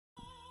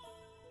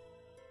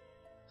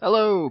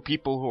Hello,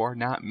 people who are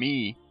not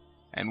me,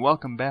 and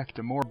welcome back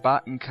to more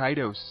Baten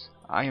Kaitos.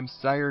 I am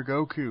Sire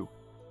Goku.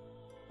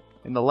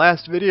 In the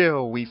last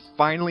video, we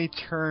finally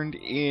turned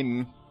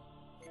in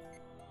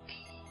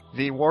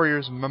the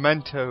warriors'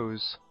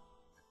 mementos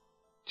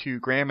to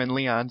Graham and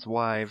Leon's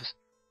wives,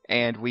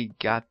 and we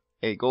got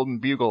a golden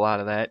bugle out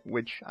of that,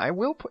 which I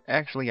will put.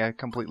 Actually, I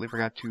completely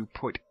forgot to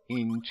put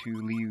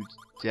into Liu's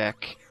deck.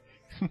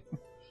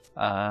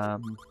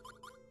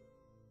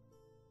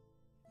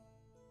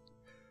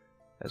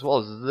 As well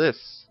as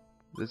this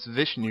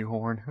Vishnu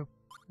horn. Oh,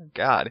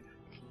 God.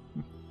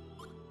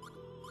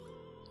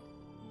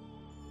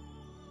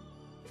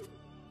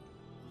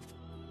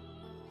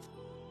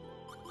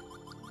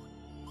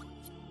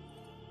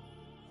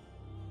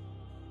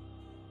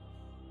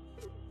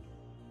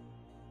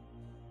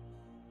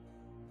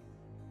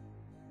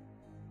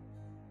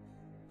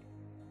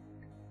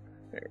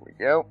 There we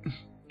go.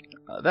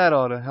 That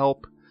ought to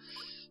help.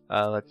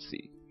 Let's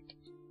see.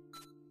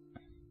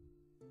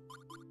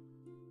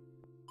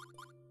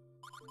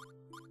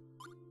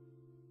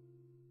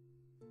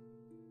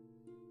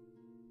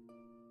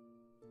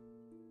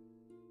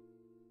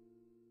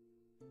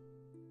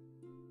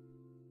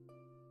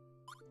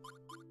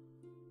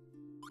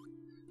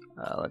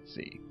 Let's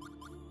see.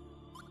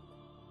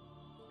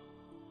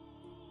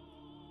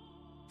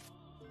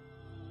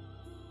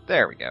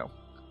 There we go.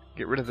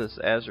 Get rid of this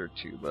Azure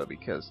tuba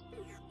because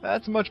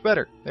that's much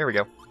better. There we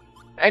go.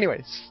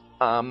 Anyways,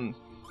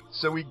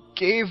 so we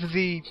gave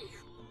the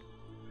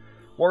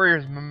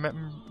warriors'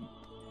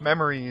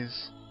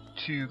 memories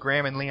to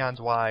Graham and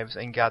Leon's wives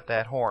and got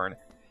that horn.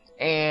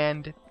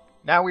 And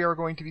now we are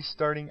going to be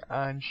starting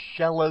on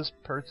Xelha's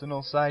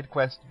personal side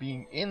quest,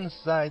 being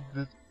inside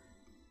the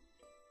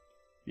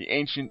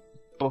ancient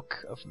book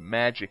of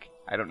magic.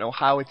 I don't know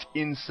how it's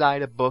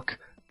inside a book,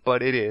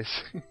 but it is.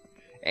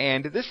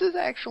 And this is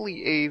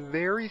actually a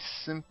very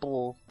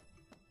simple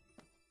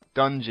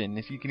dungeon,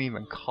 if you can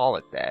even call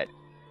it that.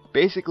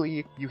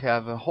 Basically, you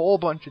have a whole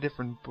bunch of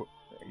different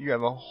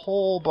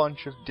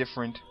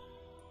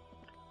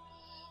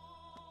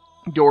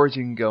doors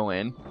you can go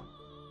in.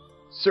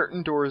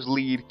 Certain doors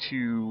lead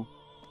to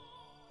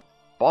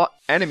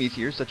enemies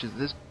here, such as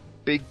this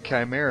big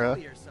chimera.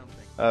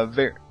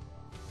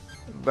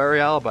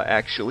 Very Alba,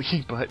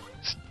 actually, but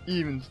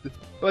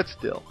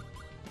still.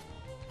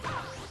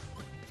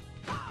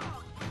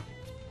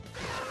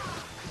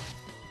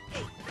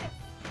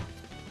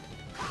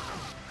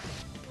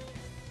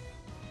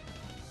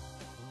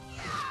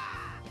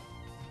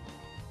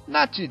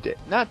 Not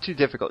too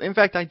difficult. In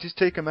fact, I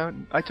took him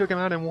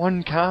out in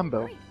one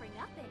combo.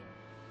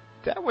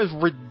 That was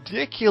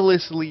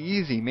ridiculously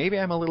easy. Maybe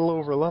I'm a little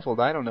over-leveled,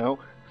 I don't know.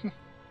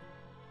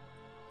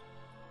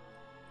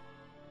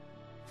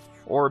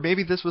 Or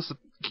maybe this was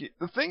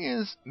the thing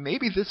is,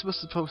 maybe this was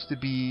supposed to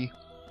be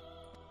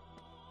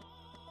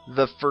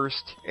the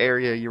first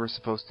area you were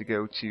supposed to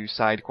go to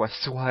side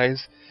quest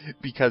wise,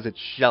 because it's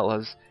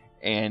Xelha's,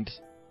 and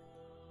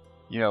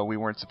you know, we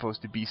weren't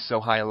supposed to be so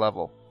high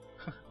level.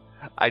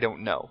 I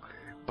don't know,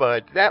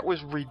 but that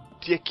was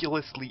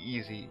ridiculously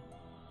easy,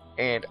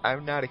 and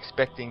I'm not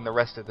expecting the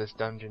rest of this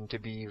dungeon to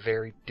be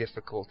very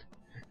difficult.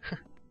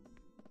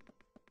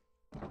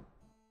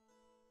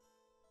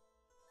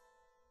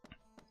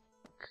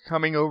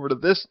 Coming over to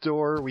this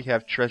door, we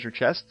have treasure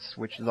chests,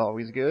 which is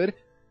always good.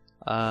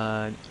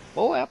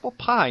 Oh, apple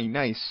pie,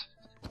 nice.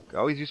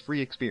 Always use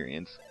free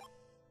experience.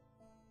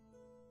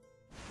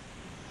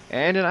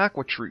 And an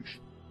aqua truth.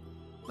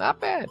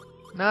 Not bad.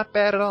 Not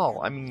bad at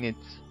all. I mean,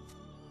 it's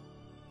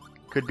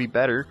could be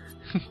better.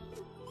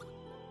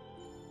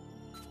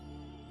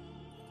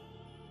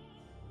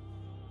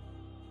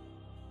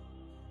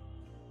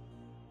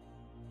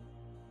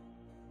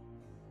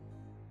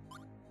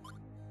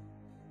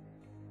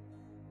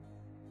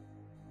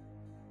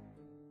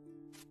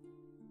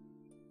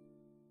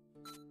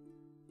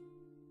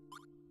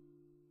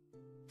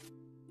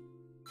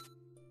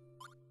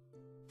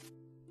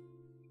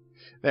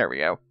 There we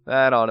go.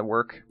 That ought to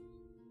work.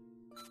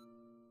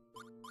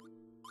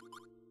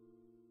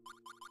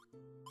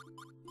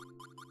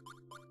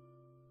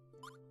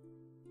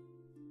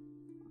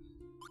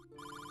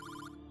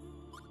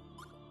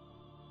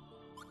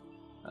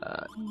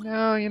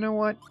 No, you know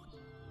what?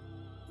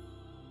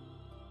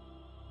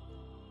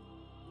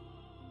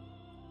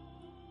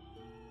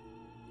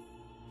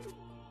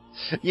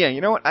 Yeah,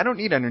 you know what? I don't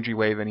need Energy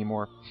Wave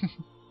anymore.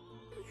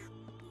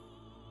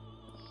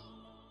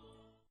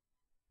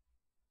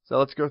 So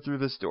let's go through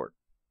this door.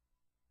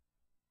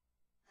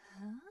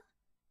 Huh?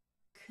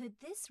 Could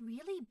this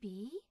really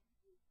be?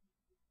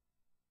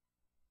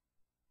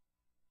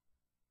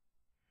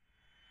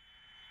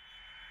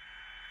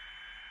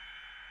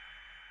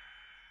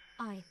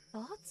 I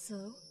thought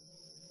so.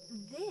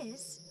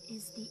 This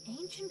is the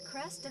ancient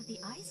crest of the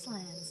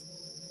Icelands.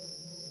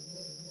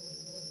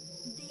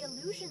 The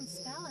illusion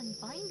spell and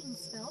binding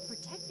spell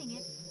protecting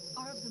it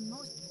are of the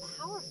most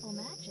powerful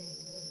magic.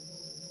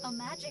 A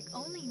magic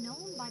only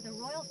known by the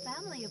royal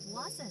family of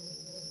Wazen.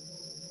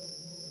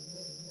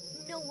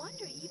 No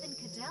wonder even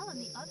Cadell and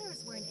the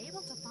others weren't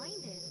able to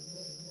find it.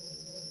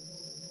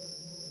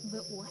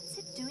 But what's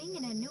it doing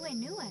in Anue?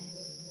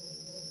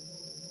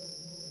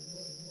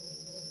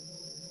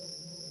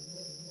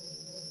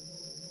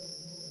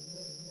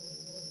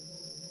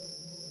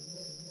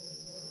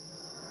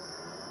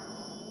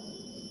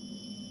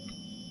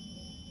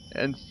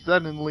 And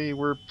suddenly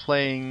we're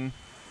playing...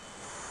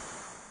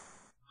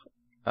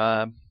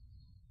 dang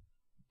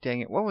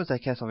it, what was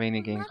that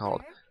Castlevania game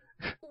called?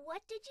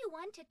 What did you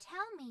want to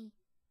tell me?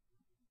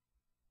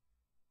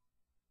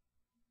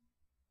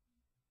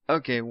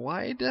 Okay,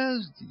 why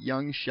does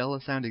young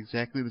Xelha sound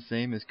exactly the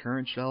same as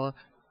current Xelha?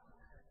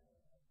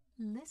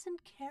 Listen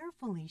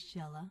carefully,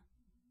 Xelha.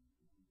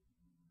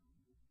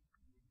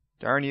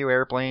 Darn you,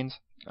 airplanes.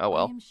 Oh I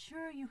well. am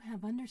sure you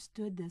have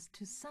understood this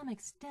to some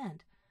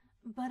extent,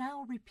 but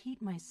I'll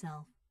repeat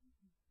myself.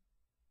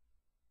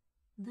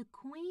 The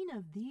Queen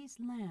of these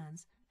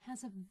lands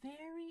has a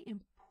very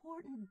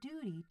important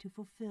duty to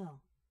fulfill.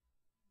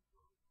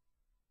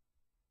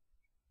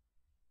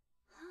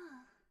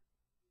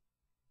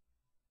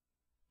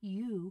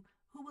 You,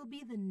 who will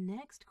be the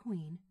next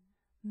queen,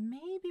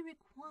 may be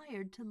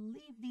required to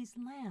leave these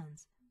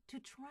lands to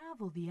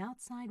travel the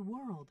outside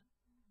world,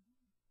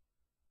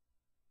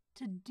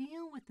 to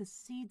deal with the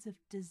seeds of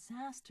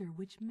disaster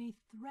which may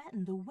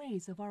threaten the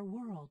ways of our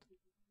world.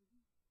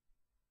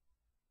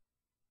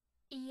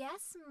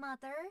 Yes,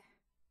 Mother.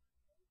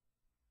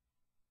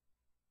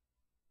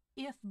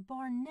 If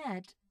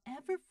Barnett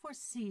ever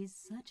foresees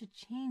such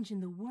a change in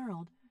the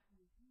world,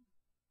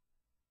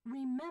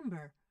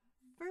 remember,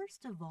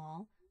 first of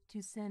all,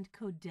 to send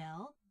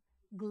Codell,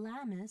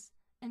 Glamis,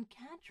 and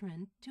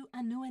Katrin to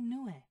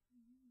Anue.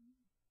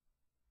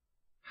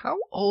 How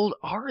old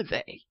are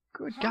they?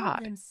 Good Have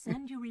God. them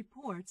send you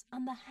reports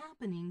on the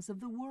happenings of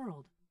the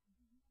world.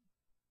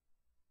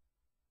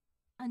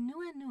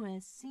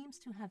 Anue seems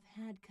to have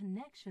had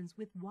connections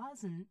with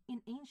Wazn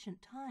in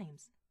ancient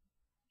times.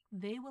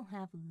 They will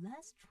have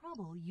less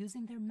trouble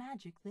using their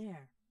magic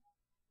there.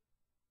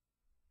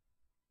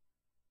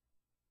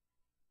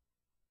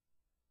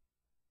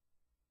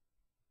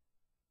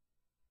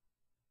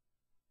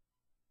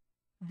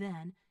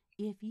 Then,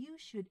 if you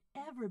should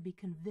ever be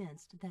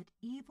convinced that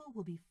evil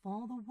will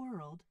befall the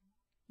world,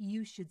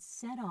 you should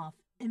set off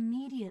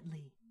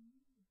immediately.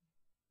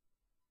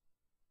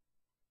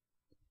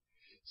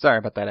 Sorry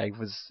about that, I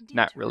was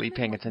not really Determine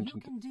paying what attention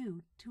you can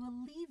do to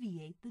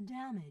alleviate the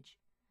damage,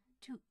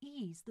 to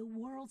ease the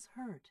world's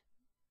hurt.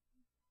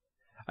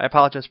 I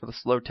apologize for the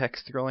slow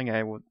text scrolling.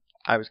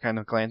 I was kind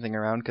of glancing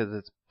around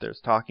because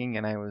there's talking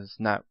and I was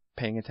not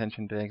paying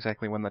attention to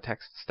exactly when the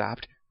text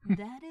stopped.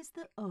 That is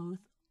the oath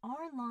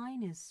our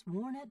line is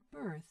sworn at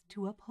birth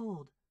to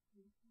uphold.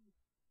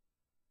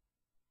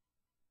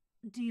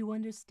 Do you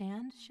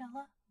understand,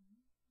 Xelha?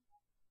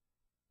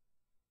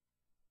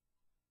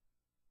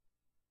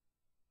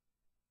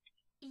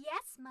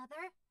 Yes,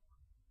 Mother.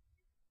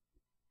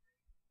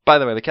 By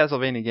the way, the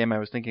Castlevania game I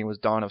was thinking was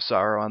Dawn of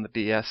Sorrow on the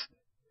DS,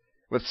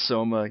 with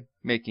Soma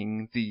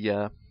making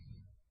the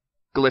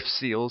glyph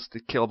seals to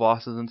kill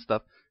bosses and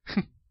stuff.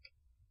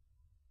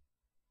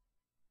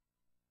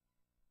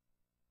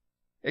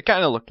 It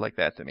kind of looked like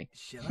that to me.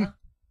 Xelha?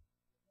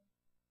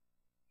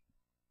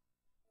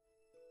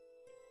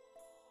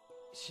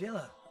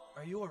 Xelha,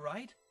 are you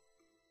alright?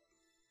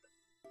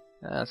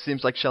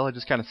 Seems like Xelha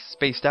just kind of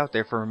spaced out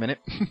there for a minute.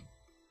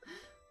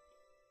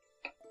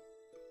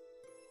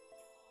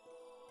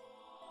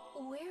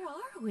 Where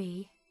are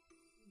we?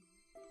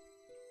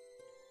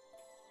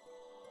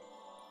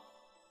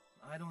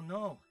 I don't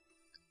know.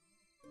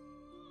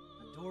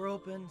 A door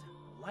opened,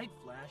 a light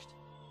flashed,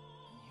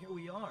 and here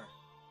we are.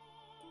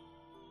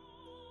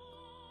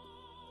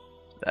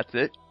 That's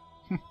it.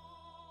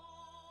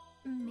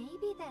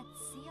 Maybe that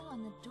seal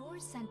on the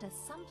door sent us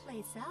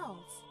someplace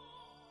else.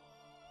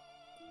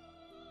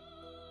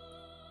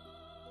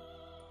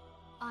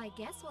 I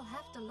guess we'll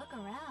have to look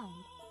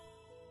around.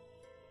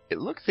 It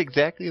looks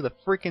exactly the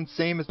freaking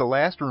same as the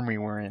last room we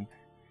were in.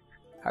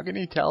 How can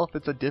you tell if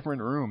it's a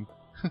different room?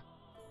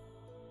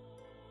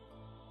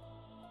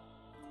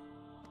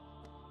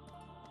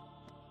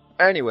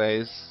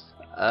 Anyways,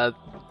 I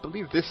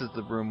believe this is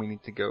the room we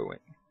need to go in.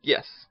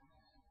 Yes.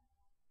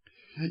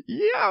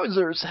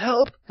 Yowzers,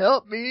 help!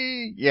 Help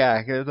me!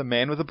 Yeah, there's a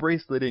man with a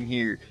bracelet in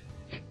here.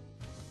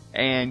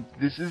 And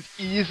this is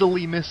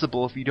easily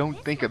missable if you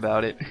don't think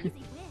about it. Easy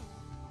win.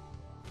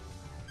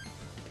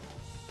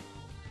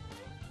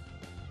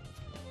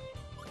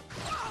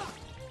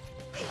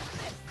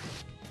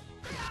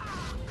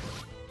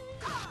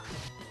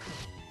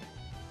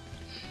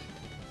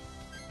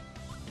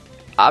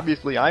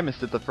 Obviously I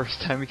missed it the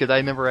first time because I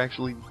never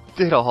actually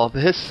did all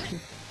this.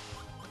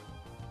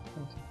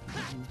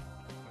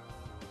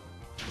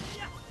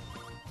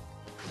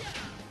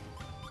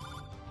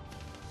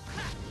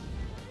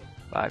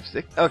 5,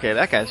 6. Okay,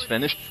 that guy's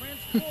finished.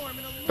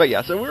 But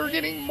yeah, so we're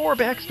getting more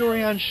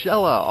backstory on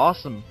Xelha.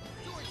 Awesome.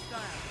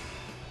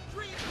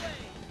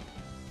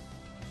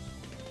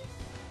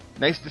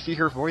 Nice to see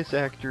her voice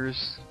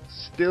actors.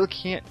 Still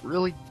can't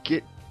really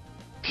get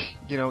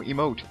you know,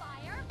 emote.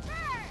 Fire burn.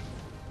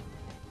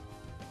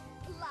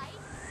 Light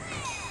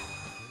flare.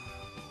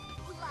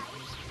 Light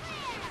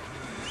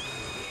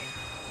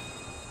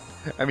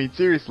flare. I mean,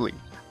 seriously,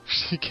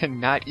 she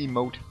cannot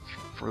emote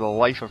for the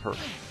life of her.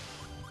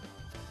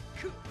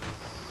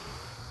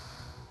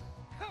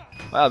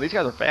 Wow, these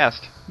guys are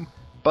fast.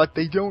 But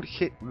they don't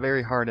hit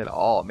very hard at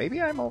all.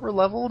 Maybe I'm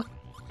over-leveled?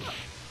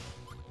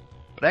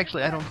 But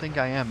actually, I don't think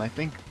I am. I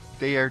think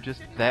they are just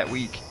that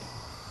weak. Is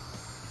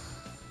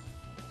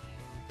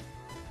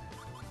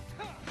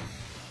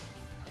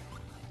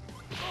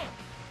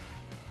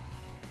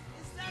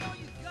that all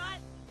you got?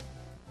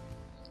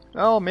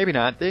 Oh, maybe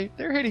not.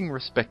 They're hitting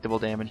respectable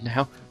damage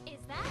now. Is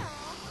that all?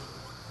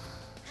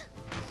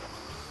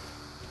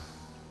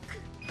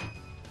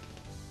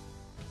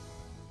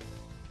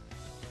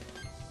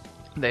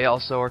 They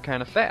also are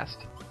kind of fast.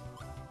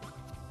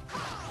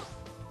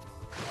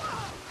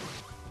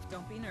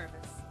 Don't be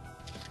nervous.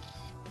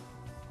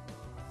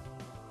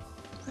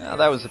 Well,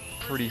 that was a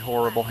pretty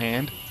horrible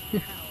hand.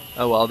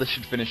 Oh well, this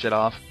should finish it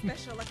off.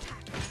 Special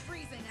attack.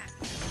 Freezing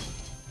action.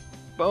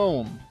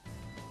 Boom!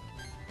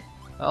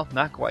 Well,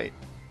 not quite.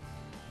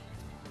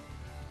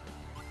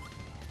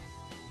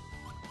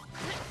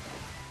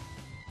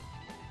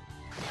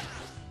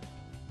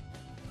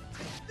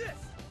 This.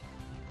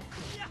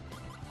 Yeah.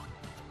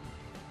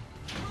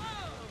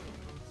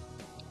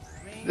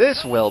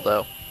 This will,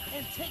 though.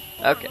 And take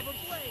Okay. form of a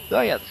blade. So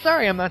yeah,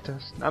 sorry I'm not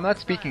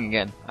speaking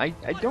again. I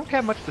don't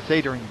have much to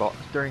say during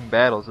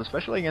battles,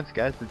 especially against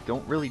guys that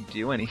don't really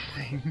do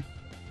anything.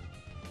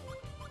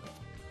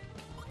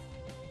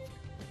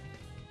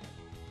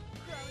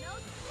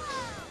 Chronos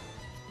flow.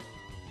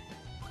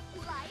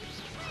 Light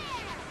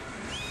flare.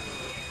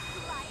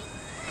 Light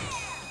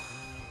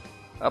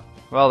flare. Oh,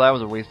 well, that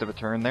was a waste of a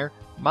turn there.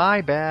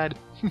 My bad.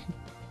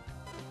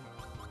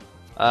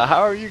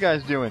 How are you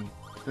guys doing?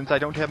 Since I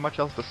don't have much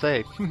else to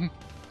say.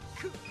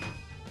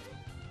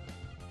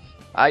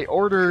 I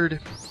ordered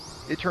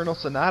Eternal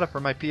Sonata for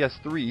my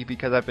PS3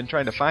 because I've been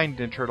trying to find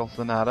Eternal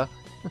Sonata.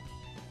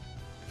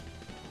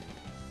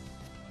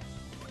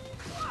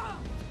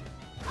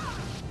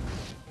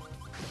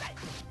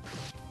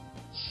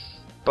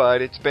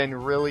 But it's been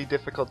really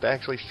difficult to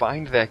actually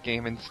find that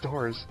game in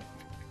stores.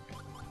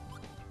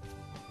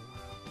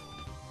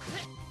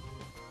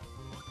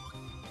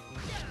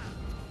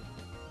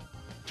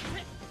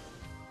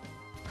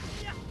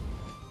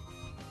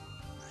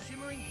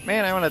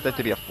 Man, I wanted that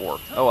to be a 4.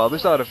 Oh well,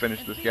 this ought to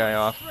finish this guy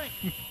off.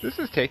 This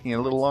is taking a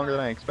little longer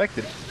than I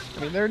expected. I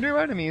mean, they're new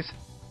enemies,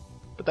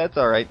 but that's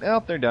alright.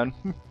 Oh, they're done.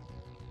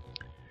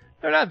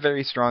 They're not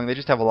very strong, they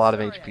just have a lot of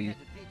Sorry I HP. had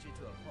to beat you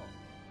to a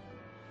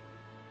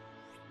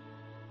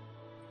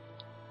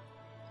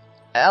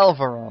pulp.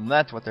 Alvarum,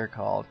 that's what they're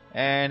called.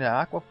 And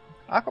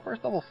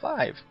Aquaburst level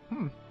 5.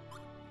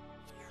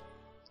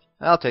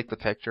 I'll take the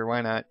picture,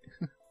 why not?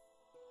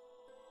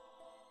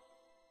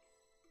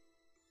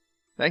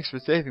 Thanks for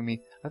saving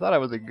me. I thought I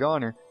was a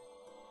goner.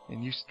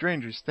 And you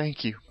strangers,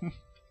 thank you.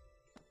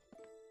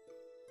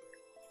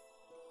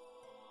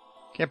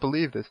 Can't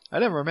believe this. I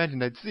never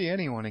imagined I'd see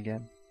anyone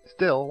again.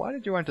 Still, why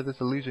did you enter this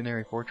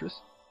illusionary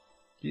fortress?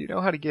 Do you know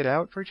how to get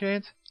out, for a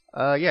chance?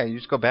 Yeah, you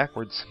just go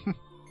backwards.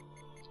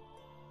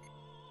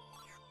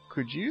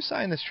 Could you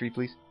sign this tree,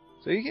 please?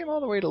 So you came all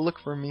the way to look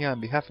for me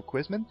on behalf of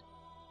Quizman?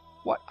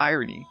 What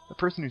irony! The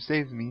person who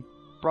saved me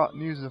brought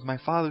news of my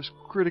father's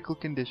critical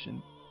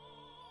condition.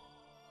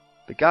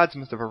 The gods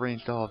must have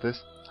arranged all of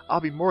this.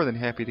 I'll be more than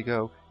happy to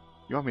go.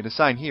 You want me to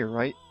sign here,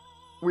 right?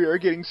 We are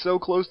getting so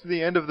close to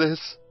the end of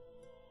this.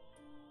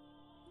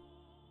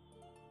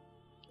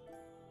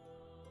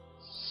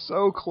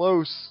 So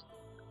close.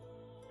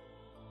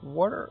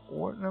 What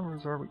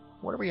numbers are we?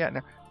 What are we at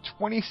now?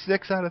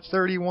 26 out of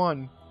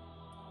 31.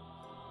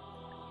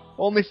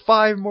 Only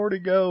 5 more to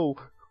go.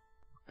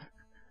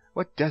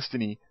 What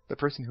destiny! The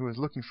person who was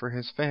looking for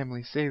his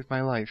family saved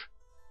my life.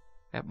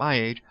 At my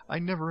age, I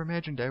never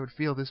imagined I would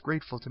feel this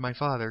grateful to my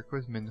father,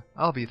 Quizman.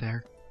 I'll be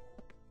there.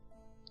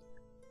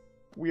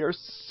 We are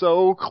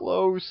so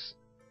close.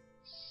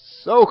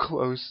 So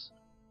close.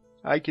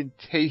 I can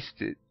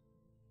taste it.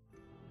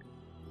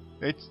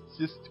 It's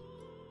just...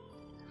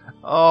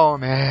 Oh,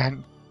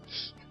 man.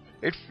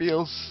 It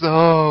feels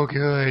so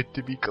good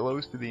to be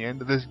close to the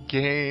end of this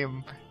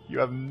game. You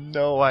have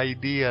no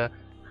idea.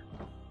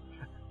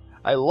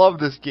 I love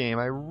this game.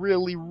 I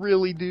really,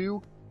 really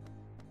do.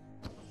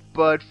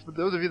 But for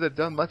those of you that have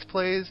done Let's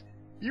Plays,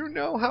 you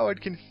know how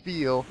it can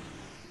feel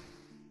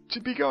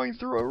to be going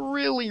through a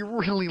really,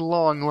 really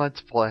long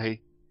Let's Play.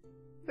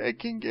 It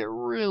can get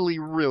really,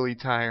 really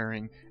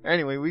tiring.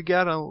 Anyway, we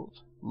got a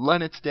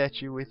Lennet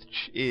statue,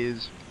 which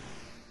is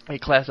a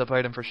class-up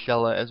item for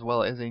Xelha, as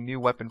well as a new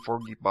weapon for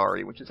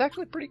Gibari, which is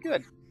actually pretty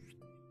good.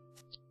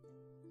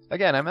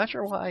 Again, I'm not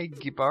sure why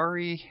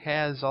Gibari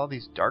has all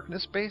these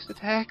darkness-based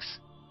attacks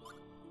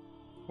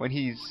when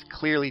he's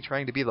clearly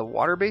trying to be the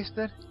water-based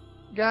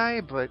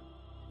guy, but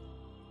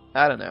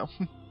I don't know.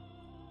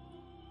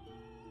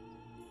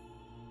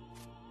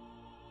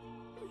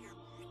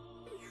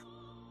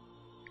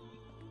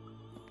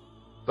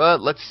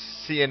 But let's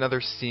see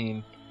another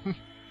scene.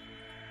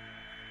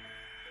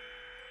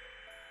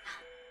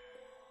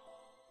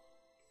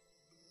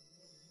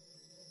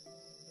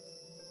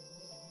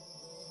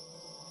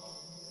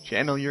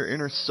 Channel your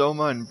inner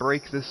Soma and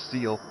break this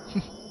seal.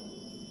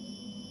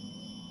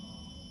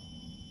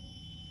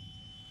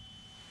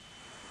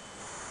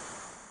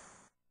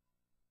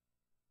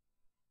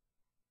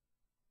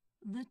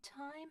 The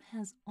time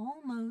has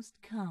almost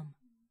come.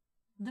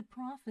 The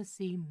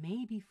prophecy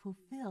may be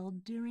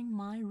fulfilled during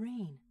my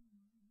reign.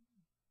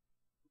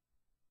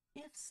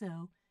 If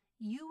so,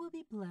 you will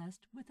be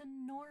blessed with a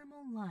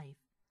normal life,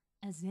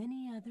 as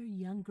any other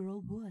young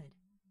girl would.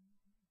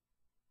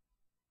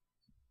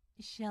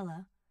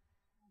 Xelha,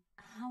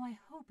 how I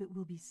hope it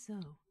will be so.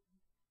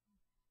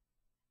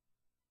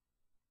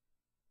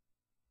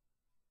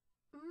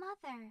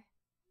 Mother.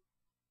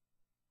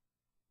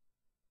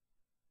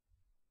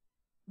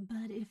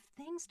 But if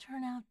things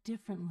turn out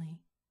differently,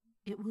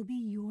 it will be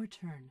your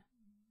turn.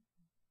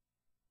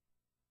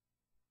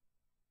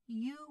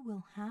 You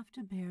will have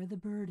to bear the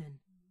burden,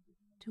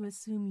 to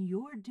assume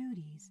your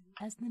duties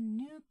as the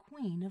new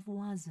queen of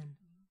Wazn.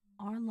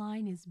 Our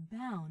line is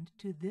bound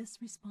to this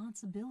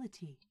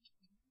responsibility.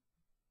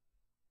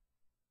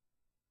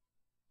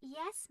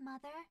 Yes,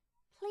 Mother.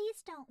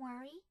 Please don't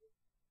worry.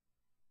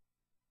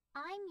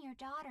 I'm your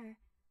daughter.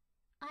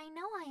 I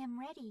know I am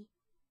ready.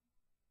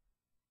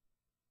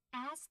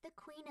 As the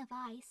Queen of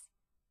Ice,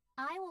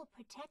 I will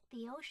protect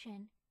the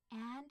ocean,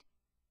 and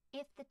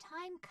if the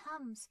time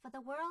comes for the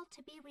world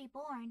to be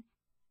reborn,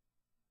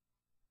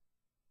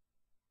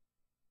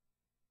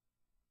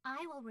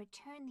 I will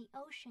return the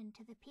ocean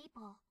to the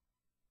people.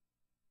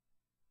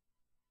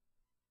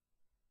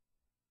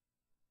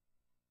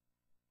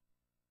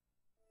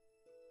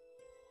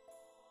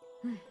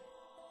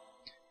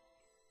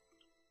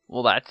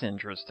 Well, that's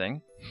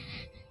interesting.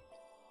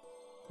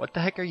 What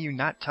the heck are you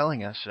not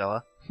telling us,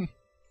 Xelha?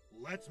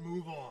 Let's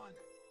move on.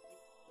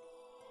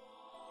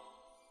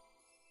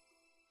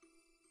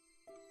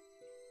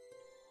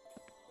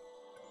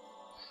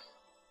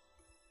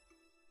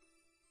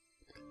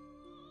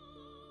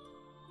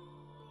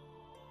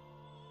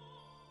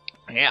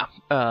 Yeah,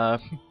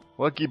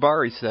 what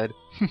Gibari said.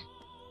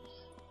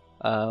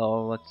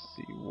 Let's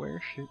see,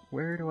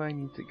 where do I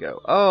need to go?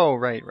 Oh,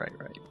 right.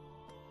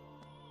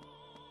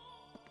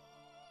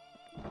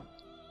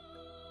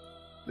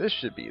 This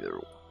should be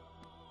the...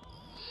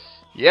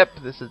 Yep,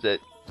 this is it.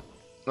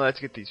 Let's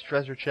get these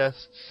treasure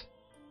chests.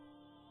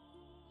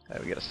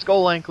 We got a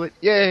skull anklet.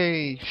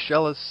 Yay!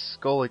 Xelha's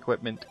skull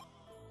equipment.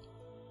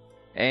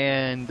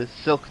 And the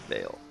silk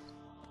veil.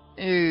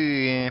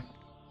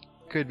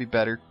 Could be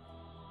better.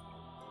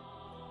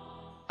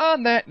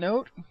 On that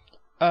note,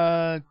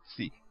 let's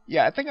see.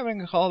 Yeah, I think I'm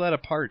gonna call that a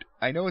part.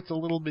 I know it's a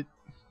little bit...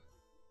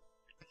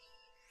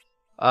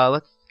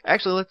 let's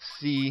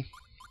see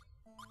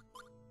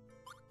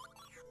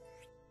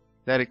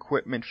that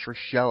equipment for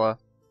Xelha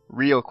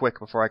real quick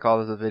before I call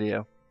this a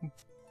video.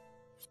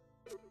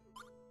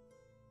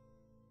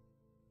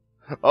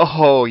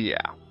 Oh,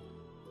 yeah.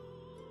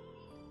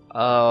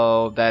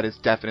 Oh, that is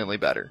definitely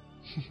better.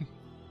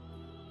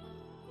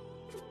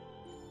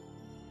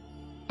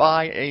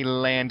 By a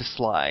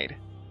landslide.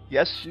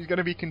 Yes, she's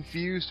gonna be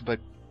confused, but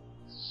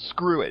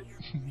screw it.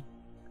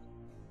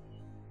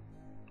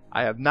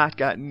 I have not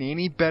gotten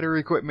any better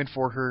equipment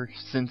for her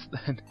since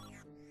then.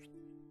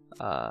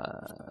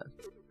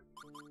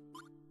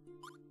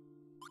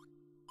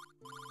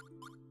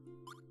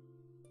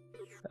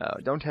 Oh,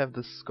 don't have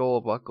the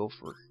skull buckle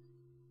for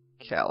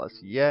Callus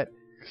yet.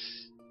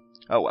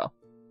 Oh well.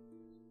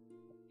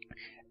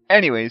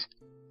 Anyways,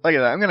 like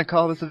that, I'm going to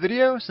call this a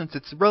video since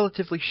it's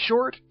relatively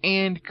short,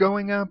 and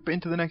going up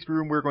into the next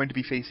room we're going to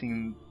be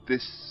facing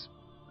this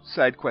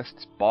side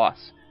quest's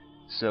boss.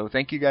 So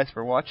thank you guys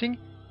for watching,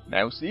 and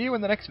I will see you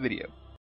in the next video.